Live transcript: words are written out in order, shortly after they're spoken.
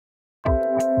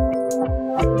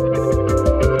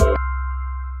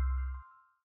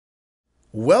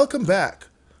Welcome back.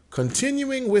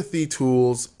 Continuing with the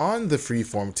tools on the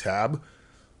Freeform tab,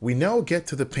 we now get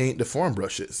to the Paint Deform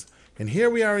brushes. And here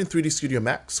we are in 3D Studio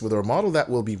Max with our model that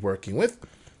we'll be working with.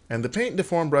 And the Paint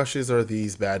Deform brushes are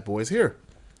these bad boys here.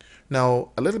 Now,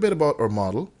 a little bit about our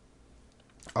model.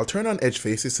 I'll turn on edge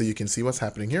faces so you can see what's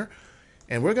happening here.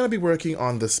 And we're going to be working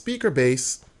on the speaker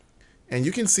base. And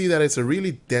you can see that it's a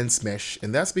really dense mesh.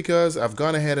 And that's because I've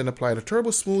gone ahead and applied a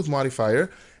Turbo Smooth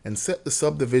modifier and set the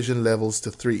subdivision levels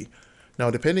to 3. Now,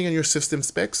 depending on your system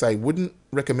specs, I wouldn't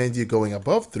recommend you going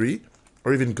above 3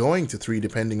 or even going to 3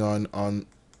 depending on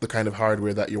the kind of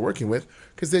hardware that you're working with,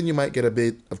 because then you might get a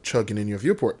bit of chugging in your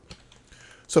viewport.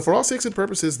 So for all sakes and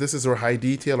purposes, this is our high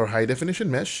detail or high definition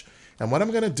mesh. And what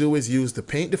I'm going to do is use the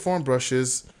Paint Deform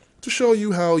brushes to show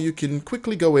you how you can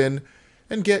quickly go in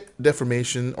and get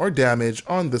deformation or damage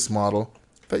on this model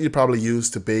that you'd probably use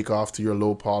to bake off to your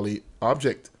low poly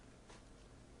object.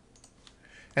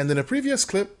 And in a previous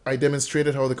clip, I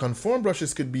demonstrated how the conform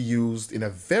brushes could be used in a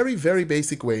very, very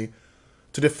basic way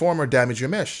to deform or damage your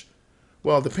mesh.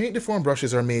 Well, the Paint Deform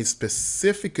brushes are made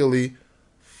specifically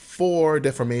for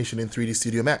deformation in 3D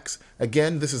Studio Max.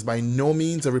 Again, this is by no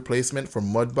means a replacement for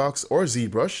Mudbox or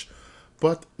ZBrush,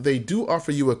 but they do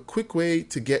offer you a quick way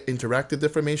to get interactive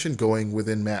deformation going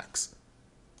within Max.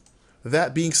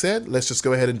 That being said, let's just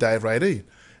go ahead and dive right in.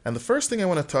 And the first thing I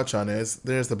want to touch on is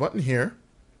there's the button here.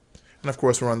 And of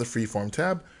course, we're on the Freeform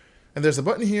tab. And there's a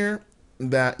button here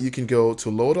that you can go to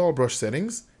load all brush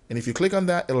settings. And if you click on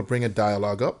that, it'll bring a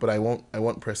dialog up, but I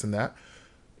won't press on that.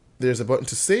 There's a button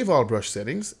to save all brush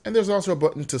settings. And there's also a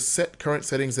button to set current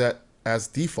settings as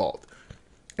default.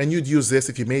 And you'd use this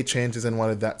if you made changes and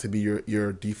wanted that to be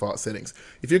your default settings.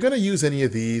 If you're going to use any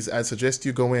of these, I'd suggest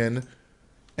you go in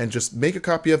and just make a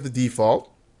copy of the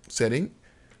default setting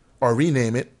or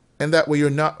rename it. And that way you're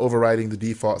not overriding the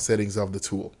default settings of the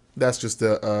tool. That's just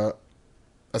a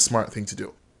smart thing to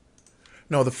do.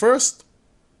 Now, the first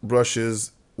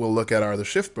brushes we'll look at are the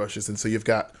shift brushes. And so you've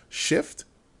got shift,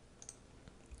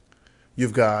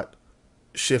 you've got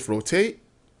shift rotate,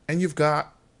 and you've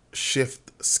got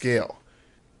shift scale.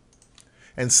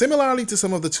 And similarly to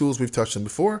some of the tools we've touched on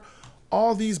before,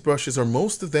 all these brushes, or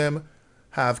most of them,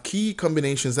 have key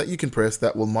combinations that you can press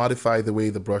that will modify the way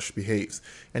the brush behaves.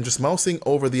 And just mousing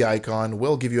over the icon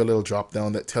will give you a little drop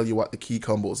down that tell you what the key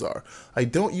combos are. I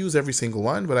don't use every single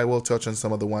one, but I will touch on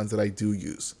some of the ones that I do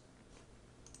use.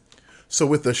 So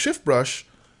with the shift brush,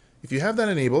 if you have that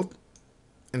enabled,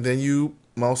 and then you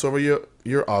mouse over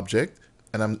your object,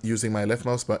 and I'm using my left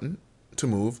mouse button to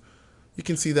move, you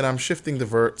can see that I'm shifting the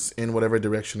verts in whatever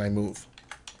direction I move.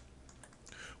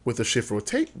 With the shift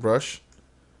rotate brush,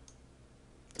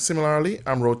 similarly,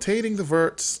 I'm rotating the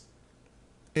verts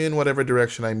in whatever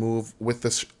direction I move with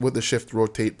the shift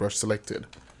rotate brush selected.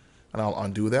 And I'll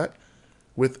undo that.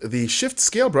 With the shift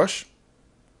scale brush,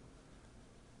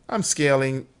 I'm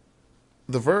scaling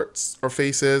the verts or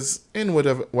faces in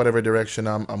whatever direction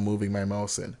I'm moving my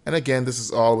mouse in. And again, this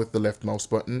is all with the left mouse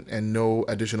button and no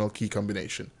additional key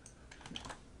combination.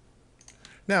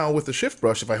 Now with the shift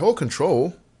brush, if I hold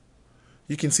Control,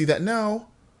 you can see that now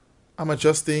I'm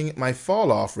adjusting my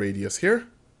fall off radius here.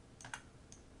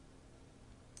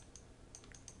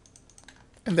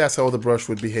 And that's how the brush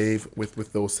would behave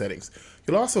with those settings.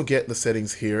 You'll also get the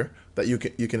settings here that you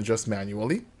can adjust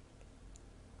manually.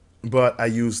 But I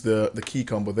use the key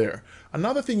combo there.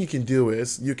 Another thing you can do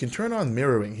is you can turn on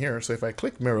mirroring here. So if I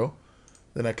click mirror,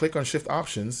 then I click on shift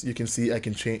options, you can see I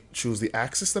can choose the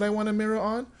axis that I want to mirror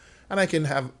on. And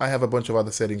I have a bunch of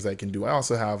other settings I can do. I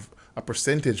also have a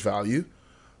percentage value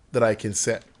that I can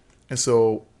set. And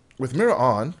so with mirror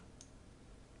on,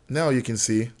 now you can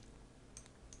see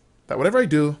that whatever I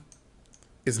do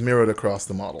is mirrored across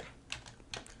the model.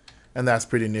 And that's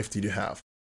pretty nifty to have.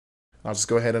 I'll just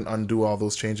go ahead and undo all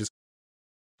those changes.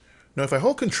 Now if I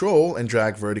hold Control and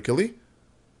drag vertically,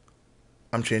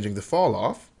 I'm changing the fall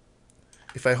off.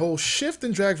 If I hold Shift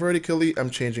and drag vertically, I'm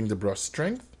changing the brush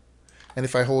strength. And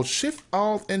if I hold Shift,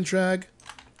 Alt, and drag,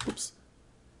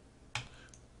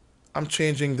 I'm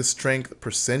changing the strength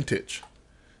percentage.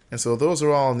 And so those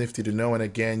are all nifty to know. And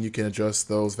again, you can adjust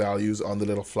those values on the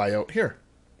little flyout here.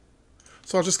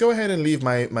 So I'll just go ahead and leave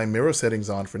my mirror settings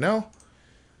on for now.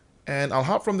 And I'll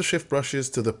hop from the shift brushes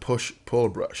to the push-pull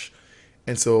brush.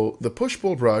 And so the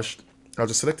push-pull brush, I'll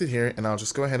just select it here and I'll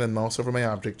just go ahead and mouse over my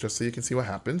object just so you can see what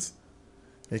happens.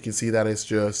 And you can see that it's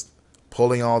just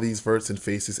pulling all these verts and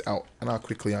faces out. And I'll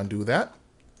quickly undo that.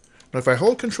 Now if I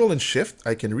hold Control and Shift,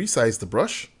 I can resize the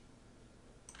brush.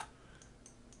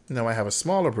 Now I have a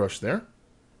smaller brush there.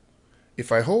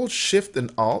 If I hold Shift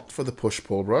and Alt for the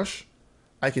push-pull brush,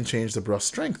 I can change the brush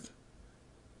strength.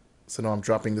 So now I'm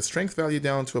dropping the strength value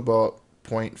down to about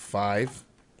 0.5.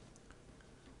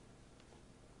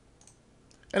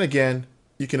 And again,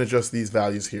 you can adjust these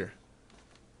values here.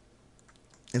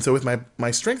 And so with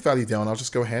my strength value down, I'll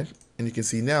just go ahead and you can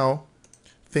see now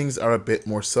things are a bit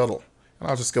more subtle. And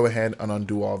I'll just go ahead and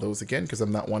undo all those again because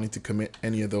I'm not wanting to commit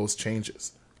any of those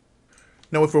changes.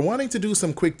 Now, if we're wanting to do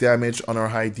some quick damage on our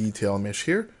high detail mesh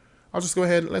here, I'll just go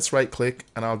ahead, let's right click,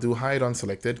 and I'll do hide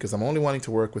unselected because I'm only wanting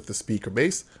to work with the speaker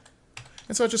base.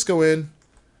 And so I'll just go in and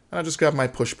I'll just grab my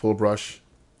push pull brush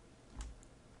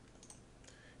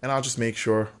and I'll just make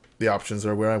sure the options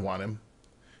are where I want them.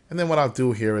 And then what I'll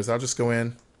do here is I'll just go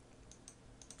in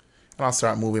and I'll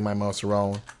start moving my mouse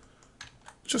around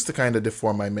just to kind of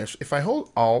deform my mesh. If I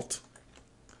hold Alt,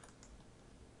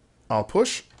 I'll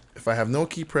push. If I have no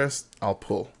key pressed, I'll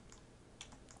pull.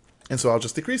 And so I'll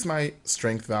just decrease my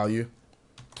strength value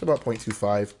to about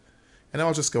 0.25. And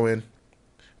I'll just go in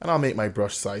and I'll make my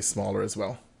brush size smaller as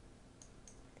well.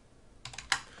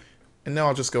 And now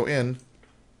I'll just go in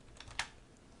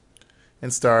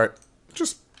and start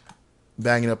just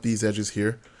banging up these edges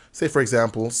here. Say, for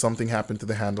example, something happened to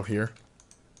the handle here.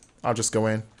 I'll just go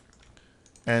in.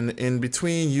 And in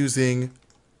between using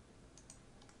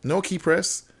no key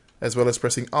press, as well as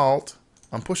pressing Alt,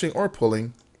 I'm pushing or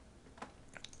pulling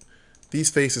these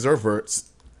faces or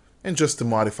verts, and just to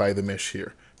modify the mesh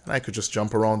here. And I could just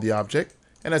jump around the object.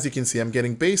 And as you can see, I'm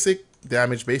getting basic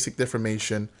damage, basic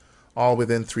deformation, all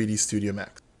within 3D Studio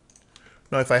Max.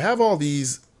 Now, if I have all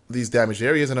these damaged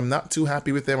areas and I'm not too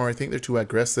happy with them, or I think they're too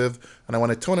aggressive and I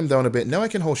want to tone them down a bit, now I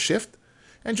can hold Shift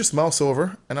and just mouse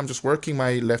over, and I'm just working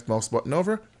my left mouse button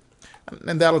over,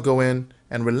 and that'll go in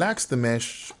and relax the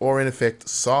mesh, or in effect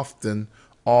soften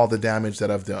all the damage that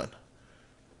I've done.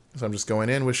 So I'm just going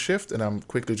in with Shift and I'm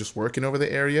quickly just working over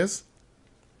the areas,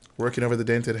 working over the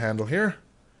dented handle here,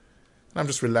 and I'm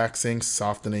just relaxing,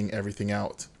 softening everything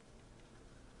out.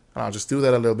 And I'll just do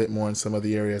that a little bit more in some of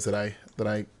the areas that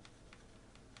I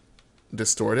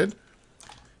distorted.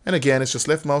 And again, it's just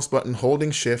left mouse button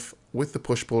holding Shift with the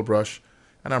push pull brush,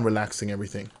 and I'm relaxing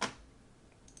everything.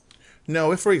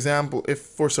 Now, if for example, if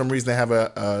for some reason I have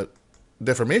a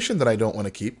deformation that I don't want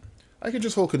to keep, I can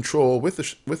just hold Control with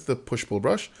the push pull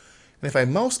brush, and if I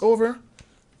mouse over,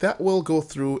 that will go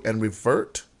through and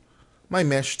revert my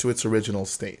mesh to its original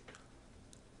state.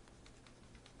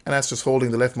 And that's just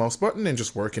holding the left mouse button and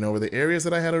just working over the areas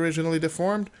that I had originally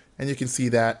deformed, and you can see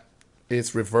that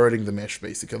it's reverting the mesh,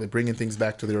 basically bringing things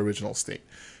back to their original state.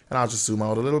 And I'll just zoom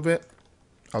out a little bit.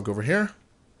 I'll go over here,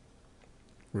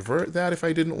 revert that if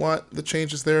I didn't want the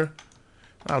changes there.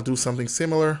 I'll do something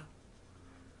similar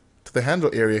to the handle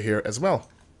area here as well.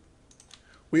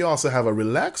 We also have a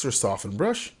relax or soften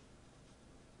brush,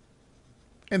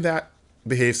 and that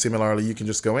behaves similarly. You can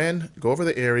just go in, go over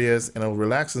the areas, and it'll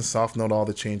relax and soften out all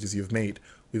the changes you've made.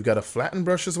 We've got a flatten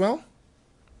brush as well,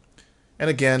 and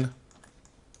again,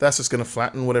 that's just going to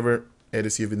flatten whatever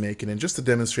edits you've been making. And just to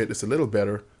demonstrate this a little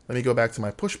better, let me go back to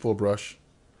my push pull brush.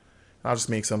 I'll just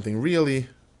make something really,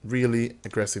 really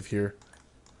aggressive here.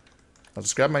 I'll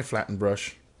just grab my flatten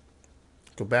brush,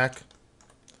 go back.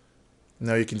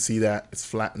 Now you can see that it's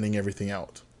flattening everything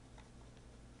out.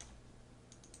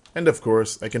 And of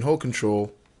course, I can hold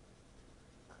Control,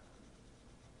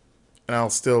 and I'll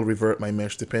still revert my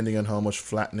mesh depending on how much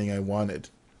flattening I wanted.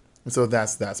 And so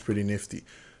that's pretty nifty.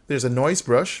 There's a noise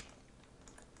brush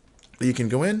that you can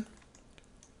go in,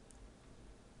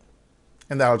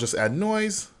 and that'll just add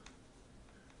noise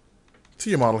to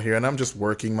your model here. And I'm just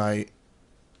working my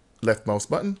left mouse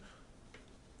button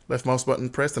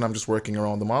pressed, and I'm just working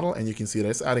around the model, and you can see that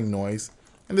it's adding noise.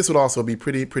 And this would also be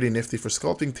pretty nifty for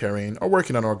sculpting terrain or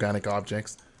working on organic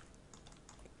objects.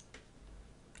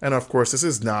 And of course, this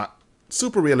is not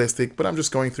super realistic, but I'm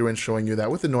just going through and showing you that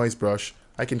with the noise brush,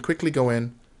 I can quickly go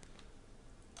in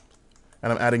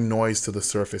and I'm adding noise to the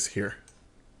surface here.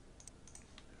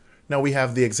 Now we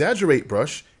have the exaggerate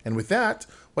brush, and with that,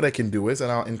 what I can do is,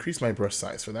 and I'll increase my brush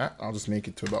size for that, I'll just make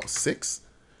it to about 6.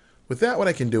 With that, what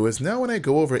I can do is, now when I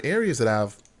go over areas that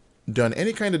I've done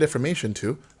any kind of deformation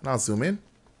to, and I'll zoom in,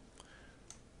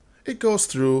 it goes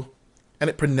through and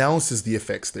it pronounces the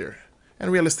effects there.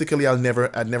 And realistically, I'd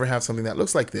never have something that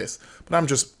looks like this, but I'm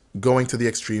just going to the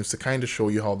extremes to kind of show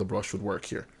you how the brush would work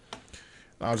here.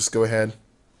 I'll just go ahead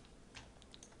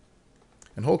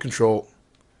and hold Control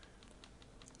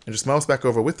and just mouse back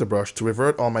over with the brush to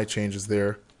revert all my changes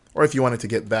there. Or if you wanted to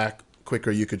get back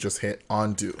quicker, you could just hit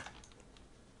Undo.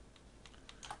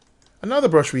 Another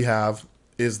brush we have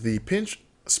is the pinch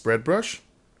spread brush.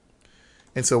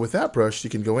 And so with that brush, you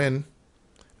can go in and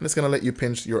it's going to let you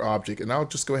pinch your object. And I'll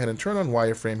just go ahead and turn on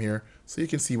wireframe here so you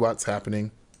can see what's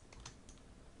happening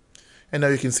And now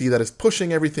you can see that it's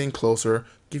pushing everything closer,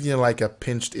 giving you like a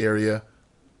pinched area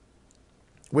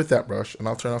with that brush. And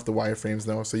I'll turn off the wireframes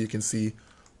now so you can see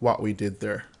what we did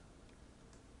there.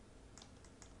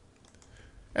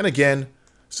 And again,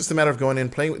 it's just a matter of going in,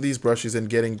 playing with these brushes and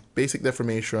getting basic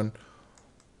deformation,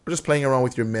 or just playing around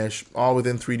with your mesh, all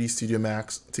within 3D Studio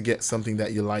Max to get something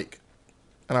that you like.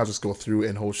 And I'll just go through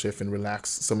and hold shift and relax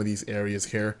some of these areas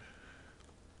here.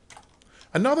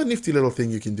 Another nifty little thing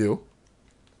you can do,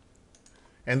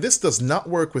 and this does not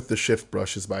work with the shift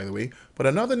brushes, by the way, but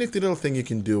another nifty little thing you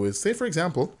can do is, say for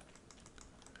example,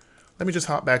 let me just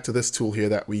hop back to this tool here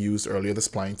that we used earlier, the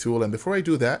Spline Tool, and before I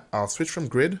do that, I'll switch from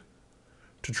Grid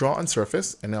to Draw on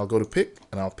Surface, and I'll go to Pick,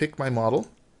 and I'll pick my model.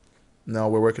 Now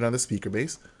we're working on the speaker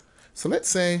base. So let's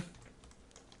say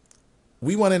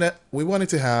we wanted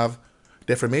to have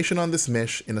deformation on this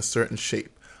mesh in a certain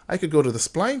shape. I could go to the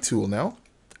Spline Tool now,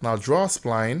 and I'll draw a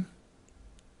spline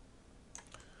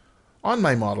on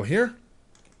my model here.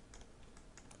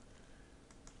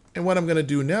 And what I'm going to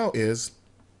do now is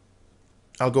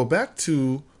I'll go back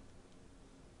to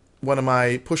one of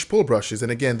my push-pull brushes.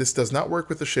 And again, this does not work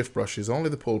with the shift brushes, only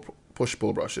the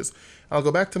push-pull brushes. I'll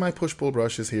go back to my push-pull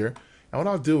brushes here. And what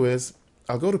I'll do is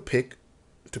I'll go to pick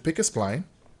a spline.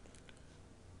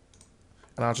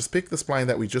 And I'll just pick the spline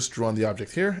that we just drew on the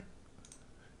object here.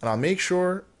 And I'll make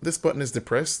sure this button is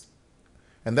depressed.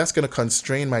 And that's going to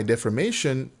constrain my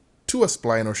deformation to a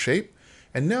spline or shape.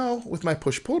 And now with my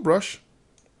push-pull brush,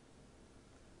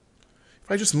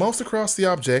 if I just mouse across the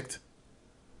object,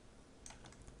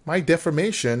 my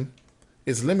deformation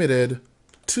is limited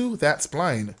to that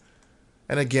spline.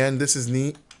 And again, this is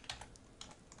neat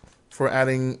for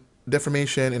adding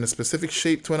deformation in a specific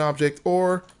shape to an object,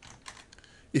 or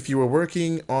if you were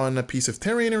working on a piece of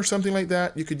terrain or something like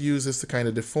that, you could use this to kind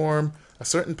of deform a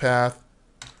certain path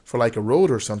for like a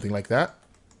road or something like that.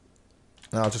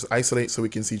 And I'll just isolate so we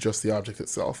can see just the object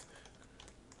itself.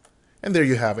 And there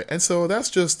you have it. And so that's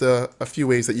just a few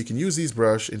ways that you can use these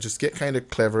brushes and just get kind of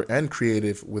clever and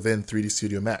creative within 3D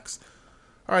Studio Max.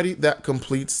 Alrighty, that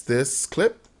completes this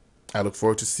clip. I look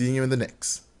forward to seeing you in the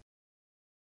next.